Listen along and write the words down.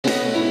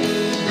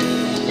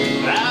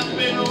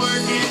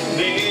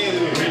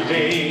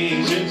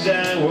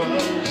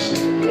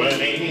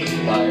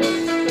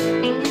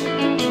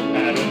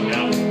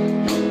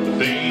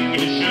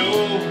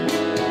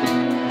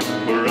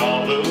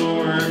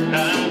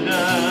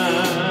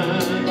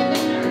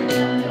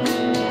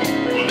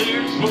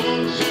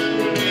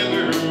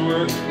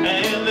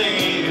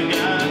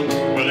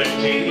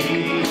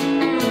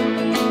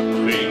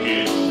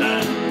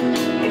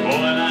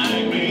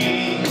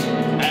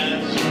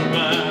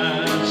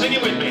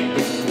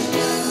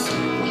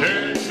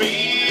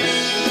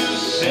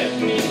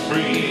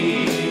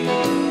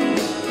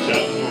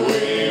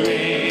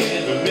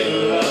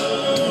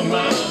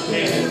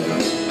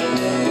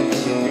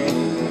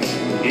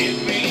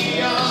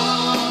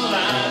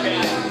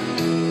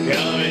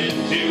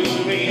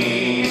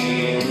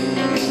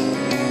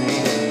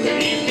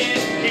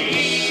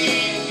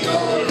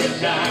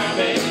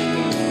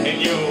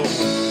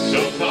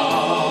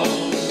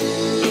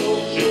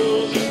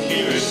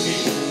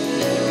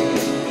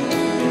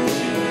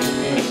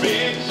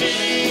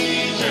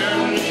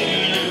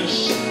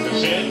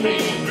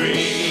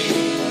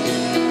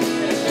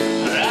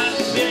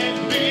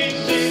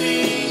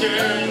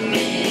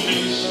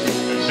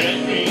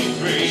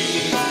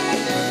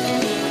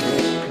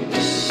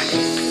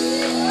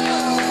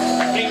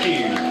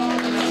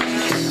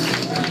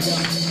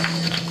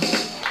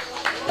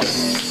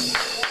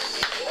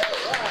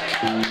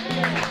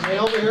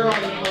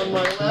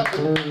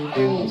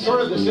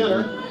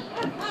center.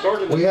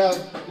 We have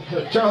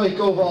Charley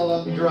Covault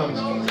on the drums.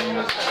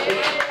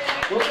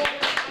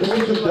 This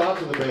is the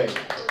Dock of the Bay.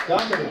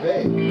 Dock of the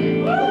Bay.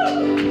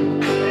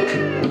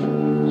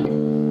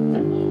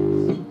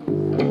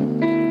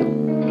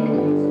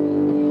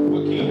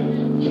 What key?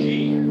 G.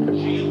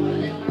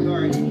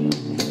 Sorry.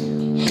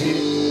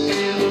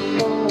 In the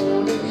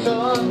morning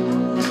sun,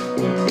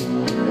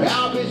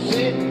 I'll be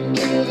sitting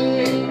till the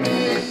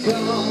evening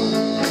comes,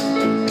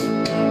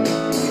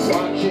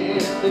 watching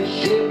the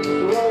ships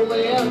roll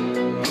in,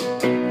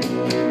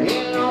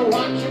 and I'll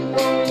watch them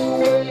roll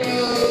away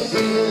again.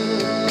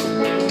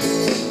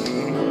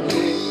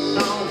 Sitting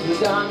on the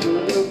dock of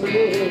the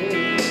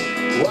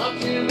bay,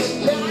 watching the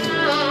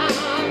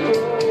tide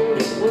roll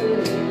away.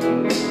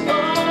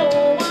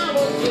 Oh, I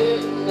was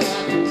sitting at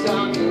the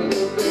dock of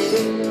the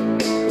bay,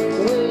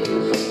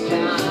 wasting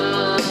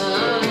time.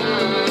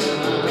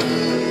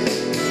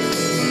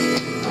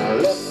 I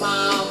left my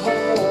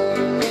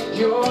home in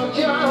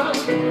Georgia,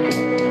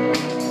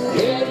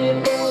 headed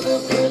for the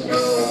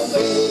Crystal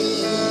Bay.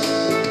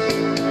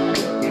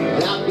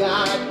 I've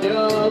got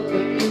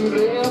nothing to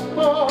live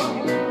for.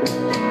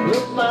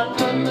 Looks like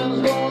nothing's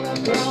gonna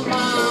come my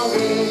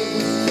way.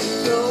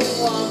 So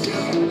I'm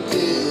just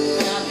sitting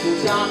at the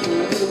dock of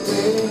the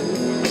bay,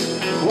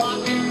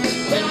 watching the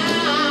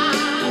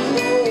tide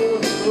roll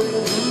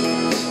away.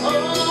 Oh,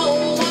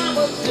 I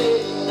was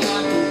sitting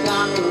at the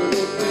dock of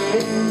the bay,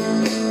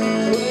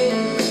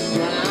 wasting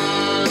time.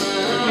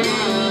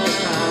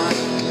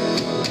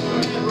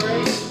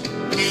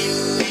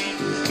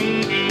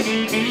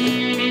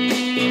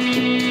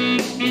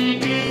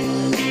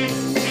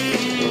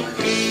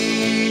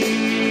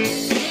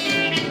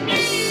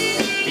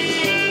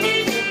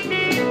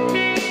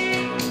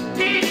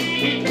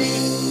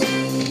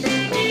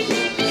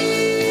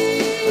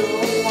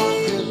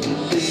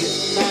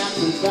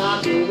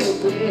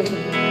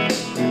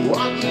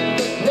 Watching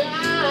the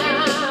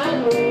tide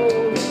roll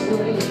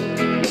away.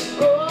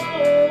 Oh,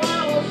 I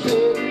was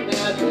sitting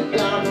at the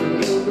dock of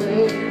the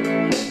bay,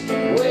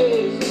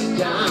 wasting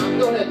time.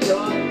 Go ahead,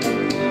 John.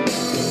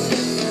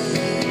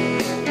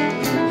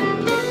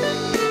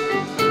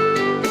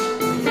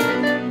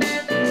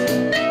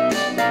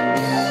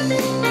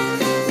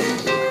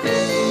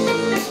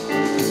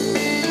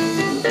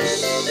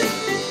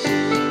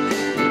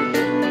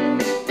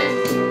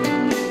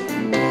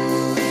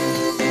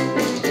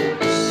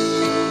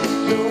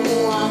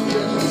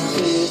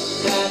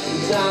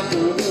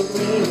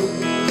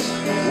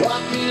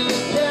 Watching the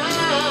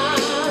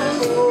tide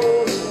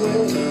roll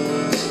away.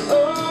 Oh,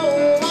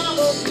 I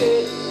was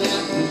sitting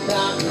at the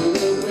dock of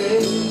the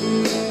bay,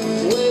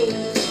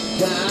 wasting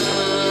time.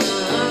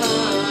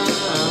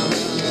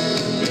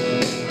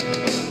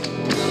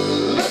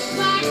 Looks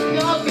like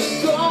nothing's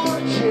gonna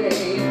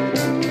change.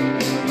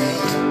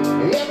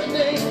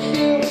 Everything's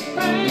still the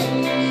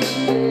same.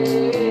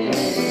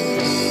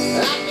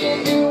 I can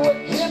do what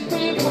 10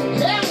 people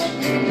tell me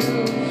to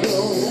do, so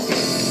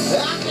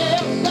I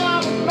can't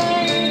stop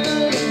remaining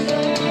the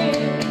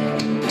same.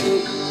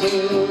 The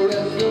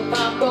rest of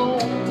my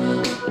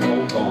bones,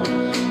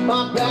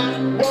 my back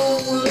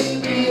won't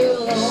leave me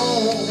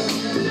alone.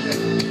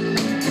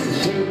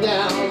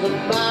 2,000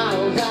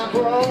 miles I've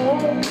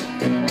roamed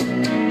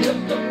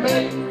just to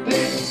make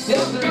this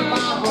desert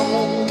my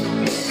home.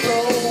 So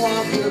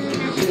I'm just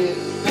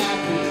sitting at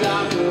the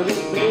dock of the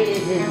bay,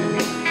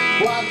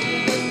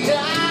 watching the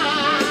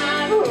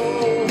tide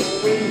roll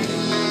away.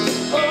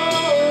 Oh,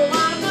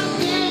 I'm just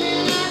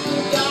sitting at the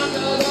dock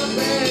of the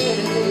bay,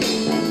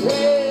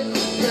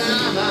 wasting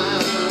time.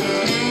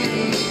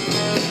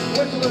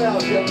 Whistle it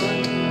out,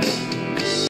 gentlemen.